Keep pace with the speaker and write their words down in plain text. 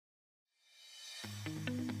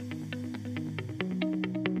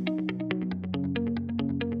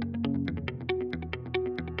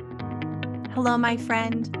Hello, my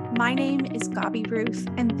friend. My name is Gabi Ruth,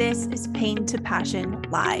 and this is Pain to Passion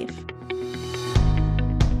Live.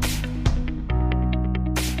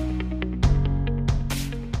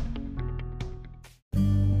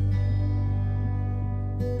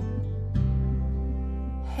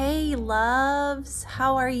 Hey, loves.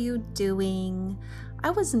 How are you doing?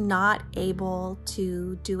 I was not able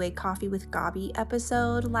to do a Coffee with Gabi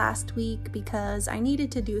episode last week because I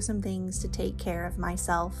needed to do some things to take care of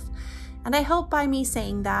myself. And I hope by me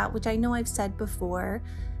saying that, which I know I've said before,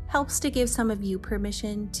 helps to give some of you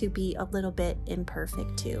permission to be a little bit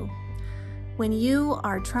imperfect too. When you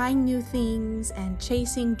are trying new things and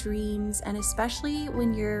chasing dreams, and especially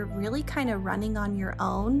when you're really kind of running on your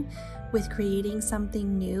own with creating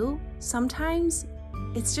something new, sometimes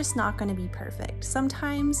it's just not going to be perfect.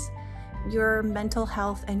 Sometimes your mental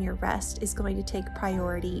health and your rest is going to take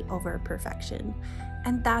priority over perfection,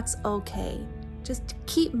 and that's okay. Just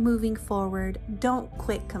keep moving forward. Don't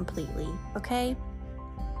quit completely, okay?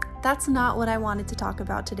 That's not what I wanted to talk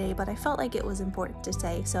about today, but I felt like it was important to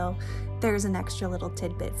say, so there's an extra little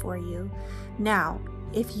tidbit for you. Now,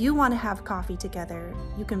 if you want to have coffee together,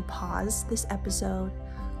 you can pause this episode,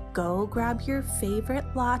 go grab your favorite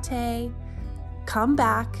latte, come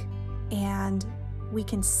back, and we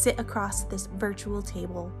can sit across this virtual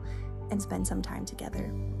table and spend some time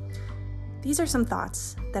together. These are some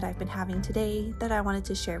thoughts that I've been having today that I wanted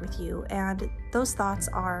to share with you. And those thoughts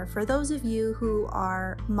are for those of you who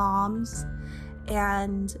are moms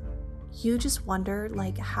and you just wonder,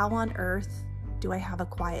 like, how on earth do I have a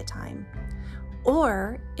quiet time?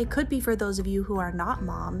 Or it could be for those of you who are not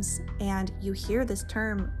moms and you hear this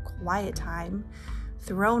term quiet time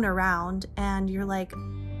thrown around and you're like,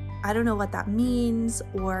 I don't know what that means.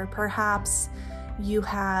 Or perhaps you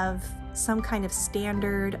have some kind of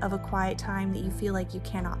standard of a quiet time that you feel like you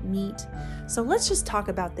cannot meet. So let's just talk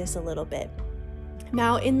about this a little bit.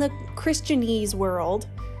 Now, in the Christianese world,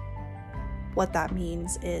 what that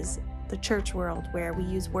means is the church world where we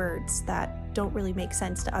use words that don't really make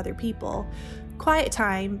sense to other people. Quiet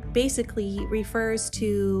time basically refers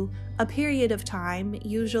to a period of time,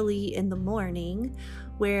 usually in the morning,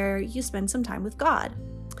 where you spend some time with God.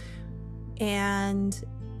 And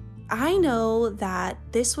I know that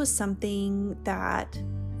this was something that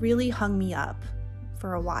really hung me up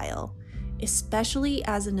for a while, especially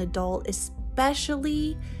as an adult,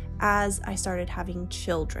 especially as I started having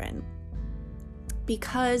children,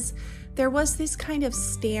 because there was this kind of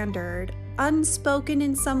standard, unspoken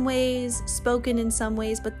in some ways, spoken in some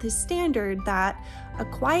ways, but the standard that a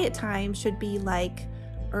quiet time should be like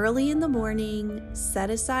early in the morning, set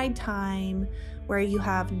aside time where you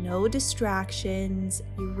have no distractions,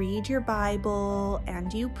 you read your Bible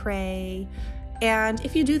and you pray. And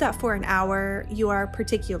if you do that for an hour, you are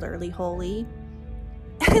particularly holy.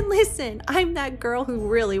 And listen, I'm that girl who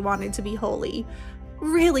really wanted to be holy.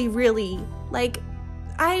 Really. Like,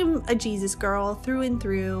 I'm a Jesus girl through and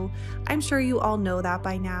through. I'm sure you all know that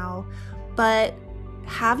by now. But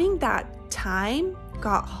having that time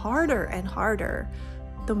got harder and harder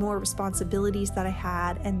the more responsibilities that I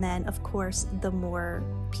had, and then of course the more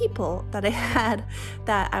people that I had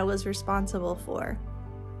that I was responsible for.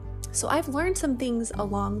 So I've learned some things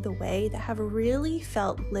along the way that have really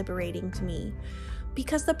felt liberating to me,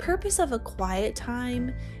 because the purpose of a quiet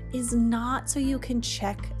time is not so you can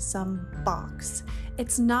check some box.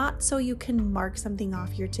 It's not so you can mark something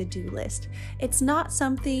off your to-do list. It's not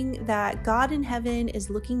something that God in heaven is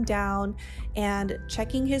looking down and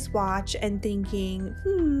checking his watch and thinking,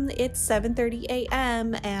 it's 7:30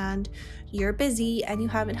 a.m. and you're busy and you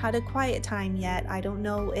haven't had a quiet time yet. I don't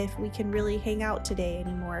know if we can really hang out today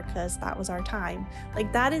anymore because that was our time.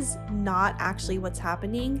 Like, that is not actually what's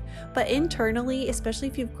happening. But internally, especially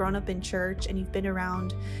if you've grown up in church and you've been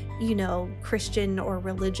around, Christian or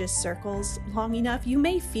religious circles long enough, you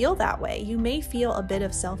may feel that way. You may feel a bit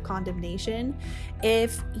of self-condemnation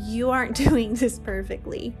if you aren't doing this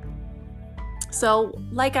perfectly. So,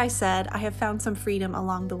 like I said, I have found some freedom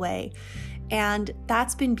along the way. And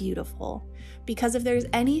that's been beautiful, because if there's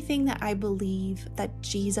anything that I believe that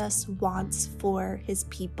Jesus wants for his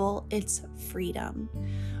people, it's freedom.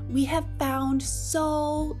 We have found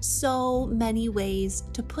so many ways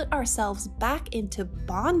to put ourselves back into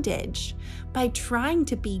bondage by trying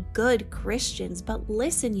to be good Christians. But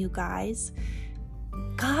listen, you guys,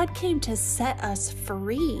 God came to set us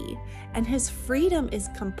free, and his freedom is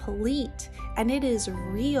complete, and it is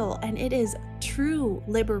real, and it is true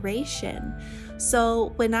liberation.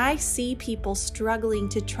 So when I see people struggling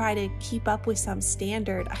to try to keep up with some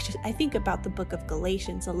standard, I think about the book of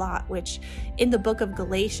Galatians a lot, which in the book of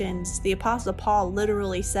Galatians, the Apostle Paul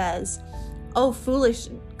literally says, "Oh, foolish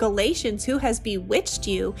Galatians, who has bewitched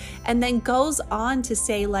you? And then goes on to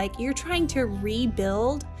say, like, you're trying to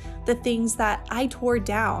rebuild the things that I tore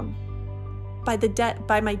down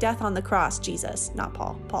by my death on the cross. Jesus, not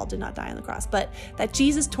Paul. Paul did not die on the cross, but that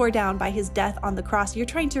Jesus tore down by his death on the cross. You're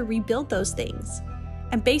trying to rebuild those things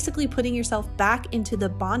and basically putting yourself back into the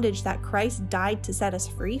bondage that Christ died to set us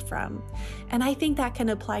free from. And I think that can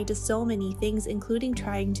apply to so many things, including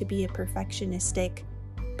trying to be a perfectionistic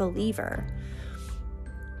believer.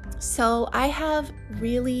 So I have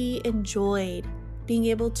really enjoyed being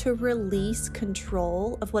able to release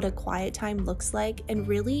control of what a quiet time looks like and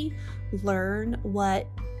really learn what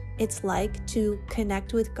it's like to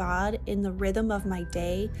connect with God in the rhythm of my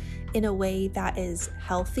day in a way that is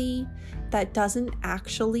healthy, that doesn't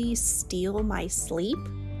actually steal my sleep.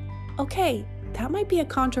 Okay, that might be a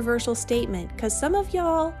controversial statement because some of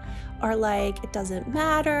y'all are like, it doesn't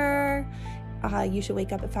matter. You should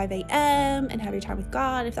wake up at 5 a.m. and have your time with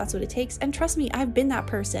God if that's what it takes. And trust me, I've been that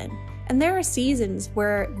person. And there are seasons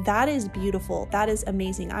where that is beautiful. That is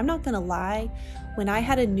amazing. I'm not going to lie. When I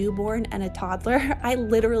had a newborn and a toddler, I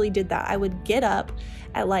literally did that. I would get up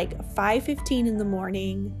at like 5:15 in the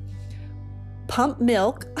morning, pump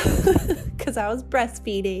milk because I was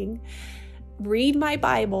breastfeeding, read my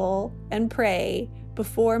Bible and pray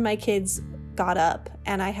before my kids got up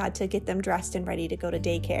and I had to get them dressed and ready to go to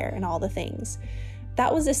daycare and all the things.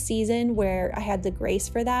 That was a season where I had the grace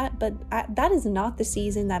for that, but that is not the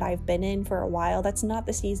season that I've been in for a while. That's not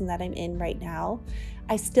the season that I'm in right now.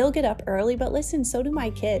 I still get up early, but listen, so do my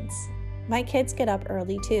kids. My kids get up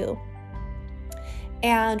early too.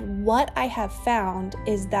 And what I have found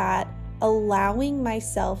is that allowing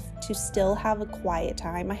myself to still have a quiet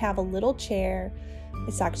time. I have a little chair.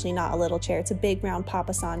 It's actually not a little chair. It's a big round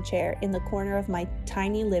papasan chair in the corner of my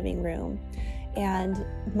tiny living room. And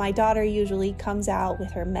my daughter usually comes out with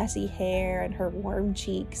her messy hair and her warm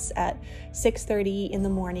cheeks at 6:30 in the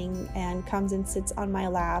morning and comes and sits on my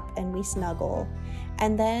lap and we snuggle.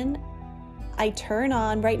 And then I turn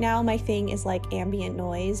on, right now my thing is like ambient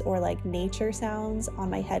noise or like nature sounds on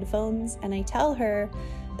my headphones. And I tell her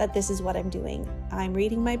that this is what I'm doing. I'm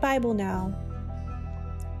reading my Bible now.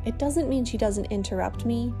 It doesn't mean she doesn't interrupt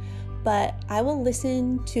me, but I will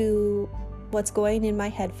listen to what's going in my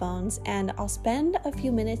headphones and I'll spend a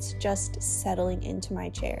few minutes just settling into my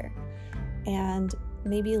chair and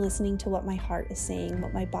maybe listening to what my heart is saying,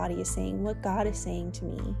 what my body is saying, what God is saying to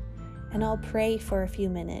me. And I'll pray for a few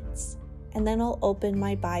minutes and then I'll open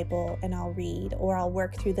my Bible and I'll read, or I'll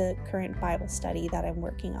work through the current Bible study that I'm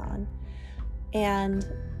working on. And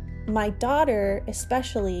my daughter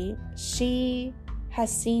especially, she has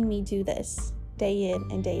seen me do this day in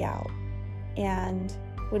and day out. And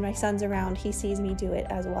when my son's around, he sees me do it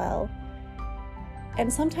as well.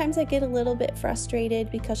 And sometimes I get a little bit frustrated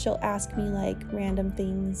because she'll ask me like random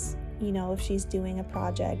things, you know, if she's doing a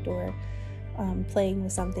project or playing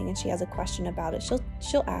with something and she has a question about it,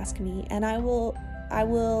 she'll ask me and I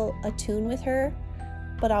will attune with her,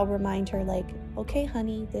 but I'll remind her like, okay,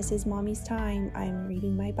 honey, this is mommy's time. I'm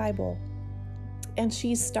reading my Bible. And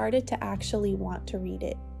she's started to actually want to read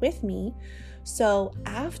it with me. So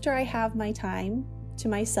after I have my time to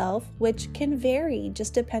myself, which can vary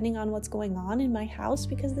just depending on what's going on in my house,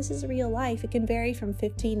 because this is real life. It can vary from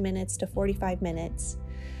 15 minutes to 45 minutes.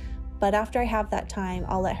 But after I have that time,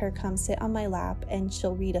 I'll let her come sit on my lap and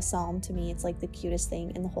she'll read a psalm to me. It's like the cutest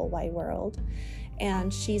thing in the whole wide world.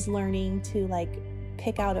 And she's learning to like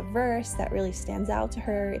pick out a verse that really stands out to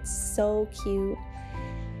her. It's so cute.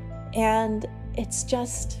 And it's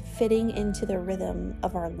just fitting into the rhythm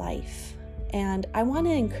of our life. And I want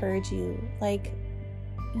to encourage you, like,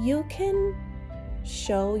 you can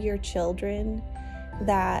show your children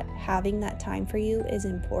that having that time for you is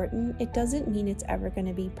important. It doesn't mean it's ever going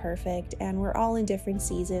to be perfect, and we're all in different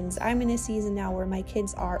seasons. I'm in a season now where my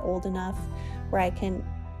kids are old enough where I can,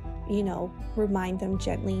 you know, remind them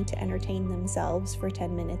gently to entertain themselves for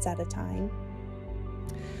 10 minutes at a time.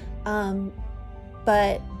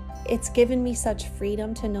 But it's given me such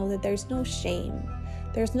freedom to know that there's no shame.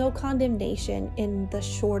 There's no condemnation in the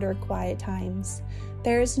shorter, quiet times.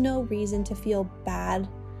 There's no reason to feel bad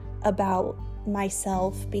about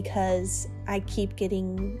myself because I keep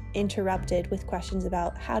getting interrupted with questions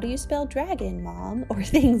about how do you spell dragon, mom, or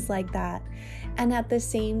things like that. And at the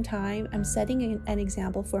same time, I'm setting an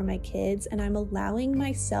example for my kids, and I'm allowing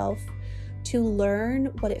myself to learn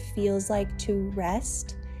what it feels like to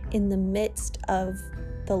rest in the midst of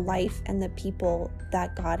the life and the people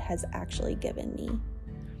that God has actually given me.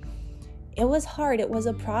 It was hard. It was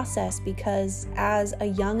a process because as a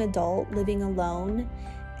young adult living alone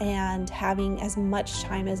and having as much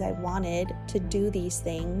time as I wanted to do these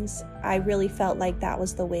things, I really felt like that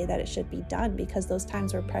was the way that it should be done because those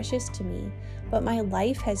times were precious to me. But my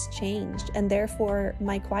life has changed, and therefore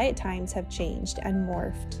my quiet times have changed and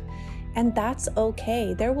morphed. And that's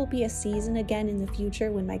okay. There will be a season again in the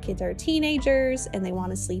future when my kids are teenagers and they want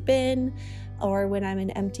to sleep in, or when I'm an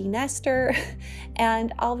empty nester,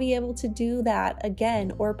 and I'll be able to do that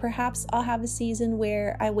again. Or perhaps I'll have a season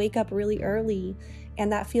where I wake up really early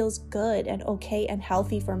and that feels good and okay and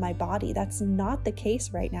healthy for my body. That's not the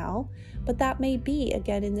case right now, but that may be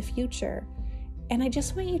again in the future. And I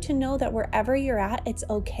just want you to know that wherever you're at, it's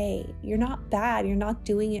okay. You're not bad. You're not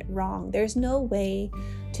doing it wrong. There's no way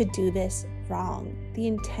to do this wrong. The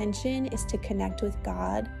intention is to connect with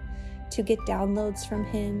God, to get downloads from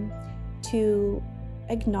Him, to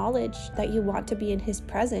acknowledge that you want to be in His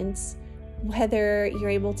presence, whether you're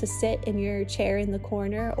able to sit in your chair in the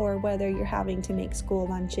corner or whether you're having to make school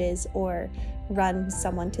lunches or run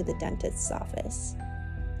someone to the dentist's office.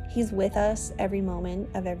 He's with us every moment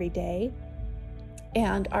of every day.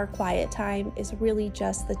 And our quiet time is really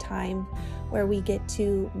just the time where we get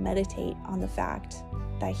to meditate on the fact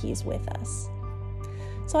that He's with us.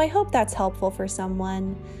 So I hope that's helpful for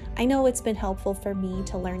someone. I know it's been helpful for me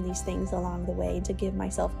to learn these things along the way, to give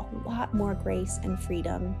myself a lot more grace and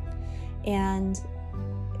freedom. And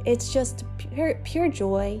it's just pure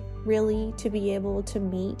joy, really, to be able to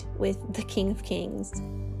meet with the King of Kings.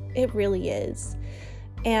 It really is.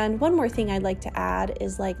 And one more thing I'd like to add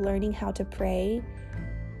is like learning how to pray.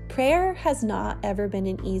 Prayer has not ever been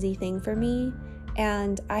an easy thing for me,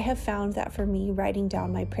 and I have found that for me, writing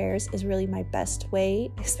down my prayers is really my best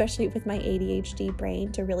way, especially with my ADHD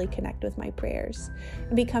brain, to really connect with my prayers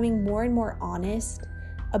and becoming more and more honest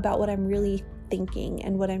about what I'm really thinking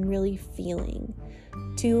and what I'm really feeling.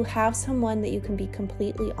 To have someone that you can be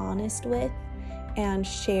completely honest with and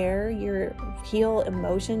share your real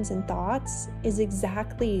emotions and thoughts is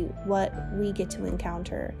exactly what we get to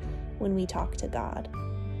encounter when we talk to God.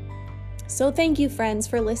 So thank you, friends,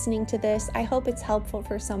 for listening to this. I hope it's helpful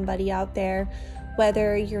for somebody out there,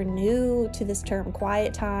 whether you're new to this term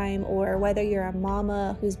quiet time or whether you're a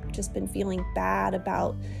mama who's just been feeling bad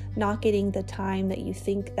about not getting the time that you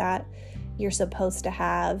think that you're supposed to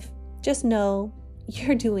have. Just know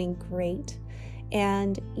you're doing great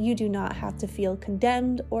and you do not have to feel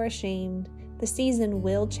condemned or ashamed. The season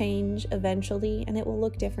will change eventually and it will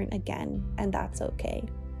look different again, and that's okay.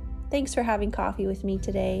 Thanks for having coffee with me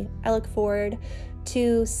today. I look forward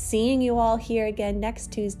to seeing you all here again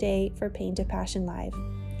next Tuesday for Pain to Passion Live.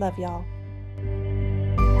 Love y'all.